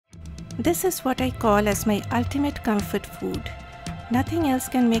This is what I call as my ultimate comfort food. Nothing else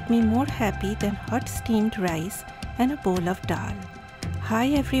can make me more happy than hot steamed rice and a bowl of dal. Hi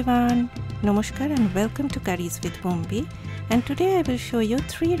everyone, Namaskar and welcome to Curries with Bumbi, and today I will show you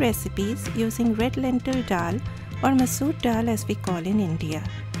 3 recipes using red lentil dal or Masoor Dal as we call in India.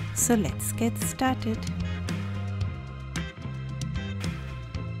 So let's get started.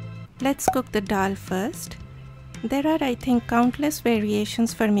 Let's cook the dal first. There are, I think, countless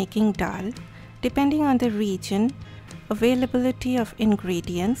variations for making dal, depending on the region, availability of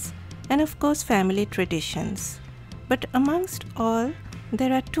ingredients, and of course family traditions. But amongst all,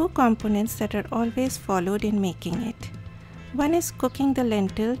 there are 2 components that are always followed in making it. One is cooking the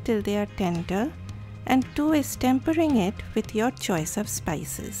lentil till they are tender, and 2 is tempering it with your choice of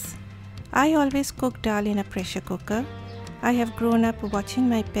spices. I always cook dal in a pressure cooker. I have grown up watching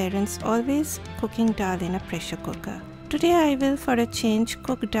my parents always cooking dal in a pressure cooker. Today I will, for a change,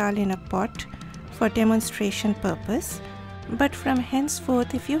 cook dal in a pot for demonstration purpose. But from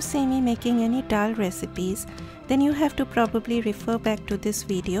henceforth, if you see me making any dal recipes, then you have to probably refer back to this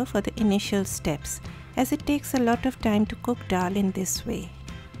video for the initial steps, as it takes a lot of time to cook dal in this way.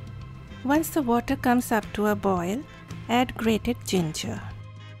 Once the water comes up to a boil, add grated ginger.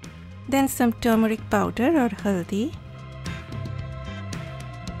 Then some turmeric powder or haldi.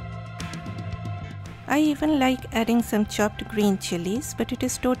 I even like adding some chopped green chilies, but it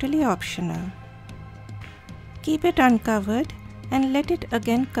is totally optional. Keep it uncovered and let it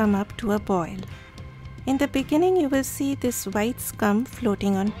again come up to a boil. In the beginning you will see this white scum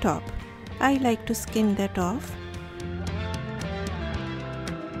floating on top. I like to skim that off.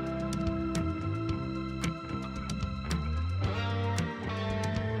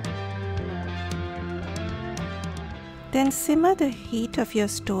 Then simmer the heat of your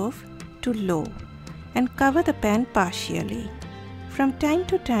stove to low and cover the pan partially. From time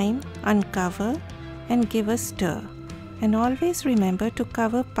to time, uncover and give a stir. And always remember to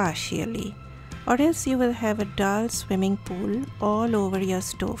cover partially, or else you will have a dal swimming pool all over your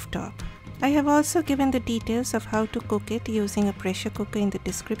stove top. I have also given the details of how to cook it using a pressure cooker in the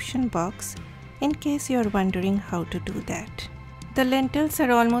description box, in case you are wondering how to do that. The lentils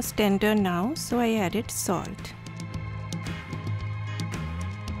are almost tender now, so I added salt.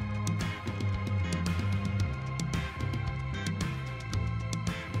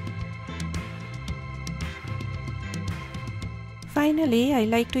 Finally, I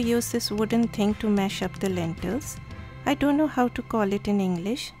like to use this wooden thing to mash up the lentils. I don't know how to call it in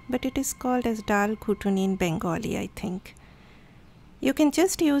English, but it is called as dal ghutuni in Bengali, I think. You can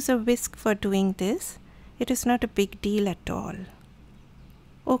just use a whisk for doing this. It is not a big deal at all.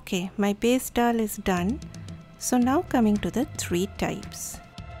 Okay, my base dal is done. So now coming to the 3 types.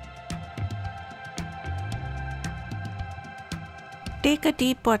 Take a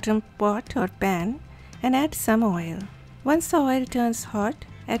deep bottom pot or pan and add some oil. Once the oil turns hot,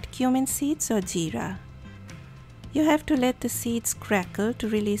 add cumin seeds or jeera. You have to let the seeds crackle to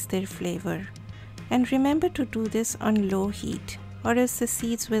release their flavor. And remember to do this on low heat, or else the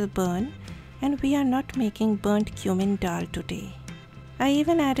seeds will burn, and we are not making burnt cumin dal today. I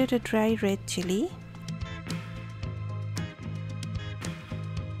even added a dry red chilli.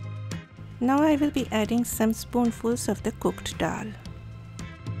 Now I will be adding some spoonfuls of the cooked dal.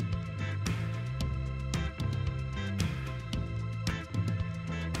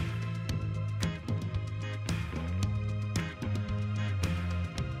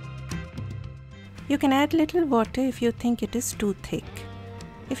 You can add little water if you think it is too thick.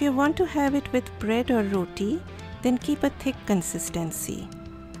 If you want to have it with bread or roti, then keep a thick consistency.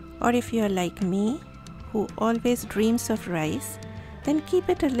 Or if you are like me, who always dreams of rice, then keep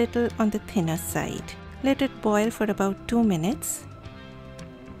it a little on the thinner side. Let it boil for about 2 minutes.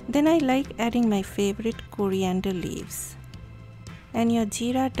 Then I like adding my favorite coriander leaves. And your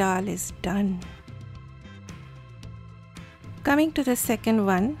jeera dal is done. Coming to the second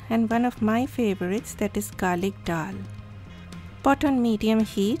one, and one of my favorites, that is garlic dal. Pot on medium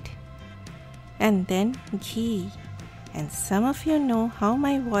heat and then ghee. And some of you know how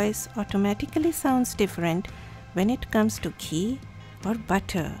my voice automatically sounds different when it comes to ghee or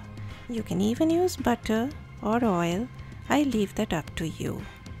butter. You can even use butter or oil. I leave that up to you.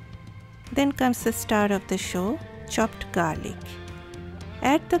 Then comes the star of the show, chopped garlic.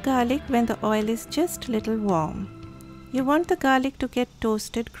 Add the garlic when the oil is just a little warm. You want the garlic to get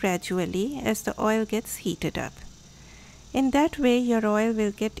toasted gradually as the oil gets heated up. In that way, your oil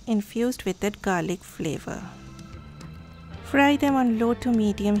will get infused with that garlic flavor. Fry them on low to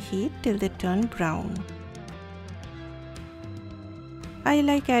medium heat till they turn brown. I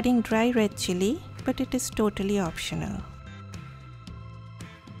like adding dry red chilli, but it is totally optional.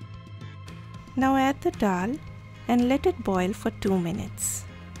 Now add the dal and let it boil for 2 minutes.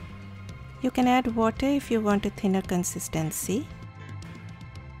 You can add water if you want a thinner consistency.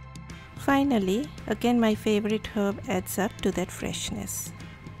 Finally, again my favorite herb adds up to that freshness.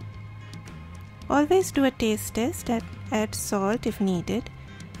 Always do a taste test and add salt if needed,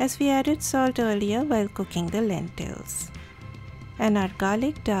 as we added salt earlier while cooking the lentils. And our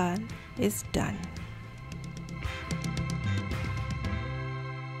garlic dal is done.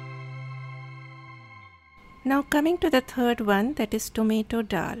 Now coming to the third one, that is tomato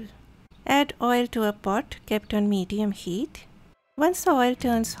dal. Add oil to a pot kept on medium heat. Once the oil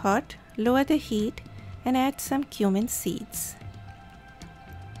turns hot, lower the heat and add some cumin seeds.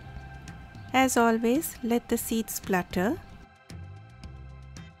 As always, let the seeds splutter.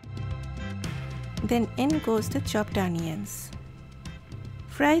 Then in goes the chopped onions.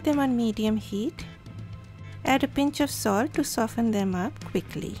 Fry them on medium heat. Add a pinch of salt to soften them up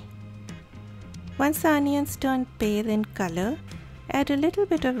quickly. Once the onions turn pale in color, add a little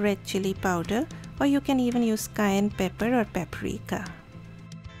bit of red chilli powder, or you can even use cayenne pepper or paprika.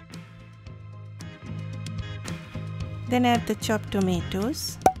 Then add the chopped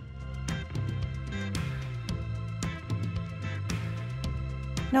tomatoes.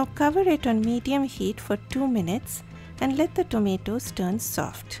 Now cover it on medium heat for 2 minutes and let the tomatoes turn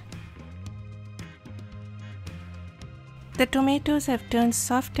soft. The tomatoes have turned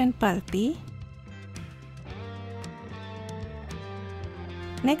soft and pulpy.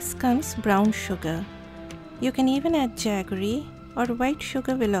 Next comes brown sugar. You can even add jaggery or white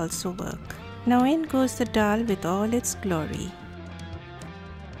sugar will also work. Now in goes the dal with all its glory.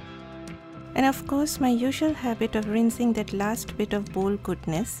 And of course my usual habit of rinsing that last bit of bowl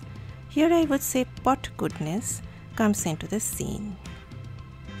goodness, here I would say pot goodness, comes into the scene.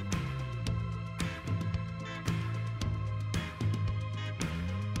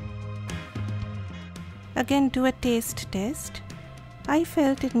 Again do a taste test. I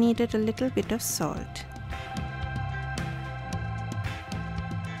felt it needed a little bit of salt.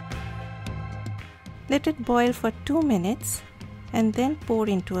 Let it boil for 2 minutes and then pour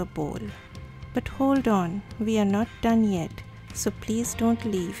into a bowl. But hold on, we are not done yet, so please don't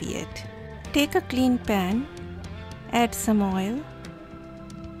leave yet. Take a clean pan, add some oil.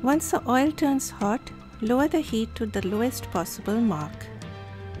 Once the oil turns hot, lower the heat to the lowest possible mark.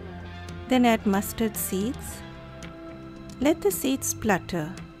 Then add mustard seeds. Let the seeds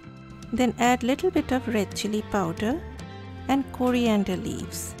splutter. Then add little bit of red chilli powder and coriander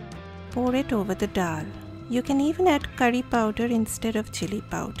leaves. Pour it over the dal. You can even add curry powder instead of chili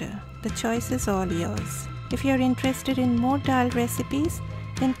powder. The choice is all yours. If you are interested in more dal recipes,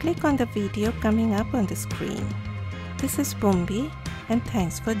 then click on the video coming up on the screen. This is Bumbi and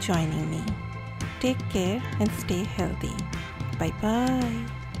thanks for joining me. Take care and stay healthy. Bye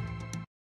bye.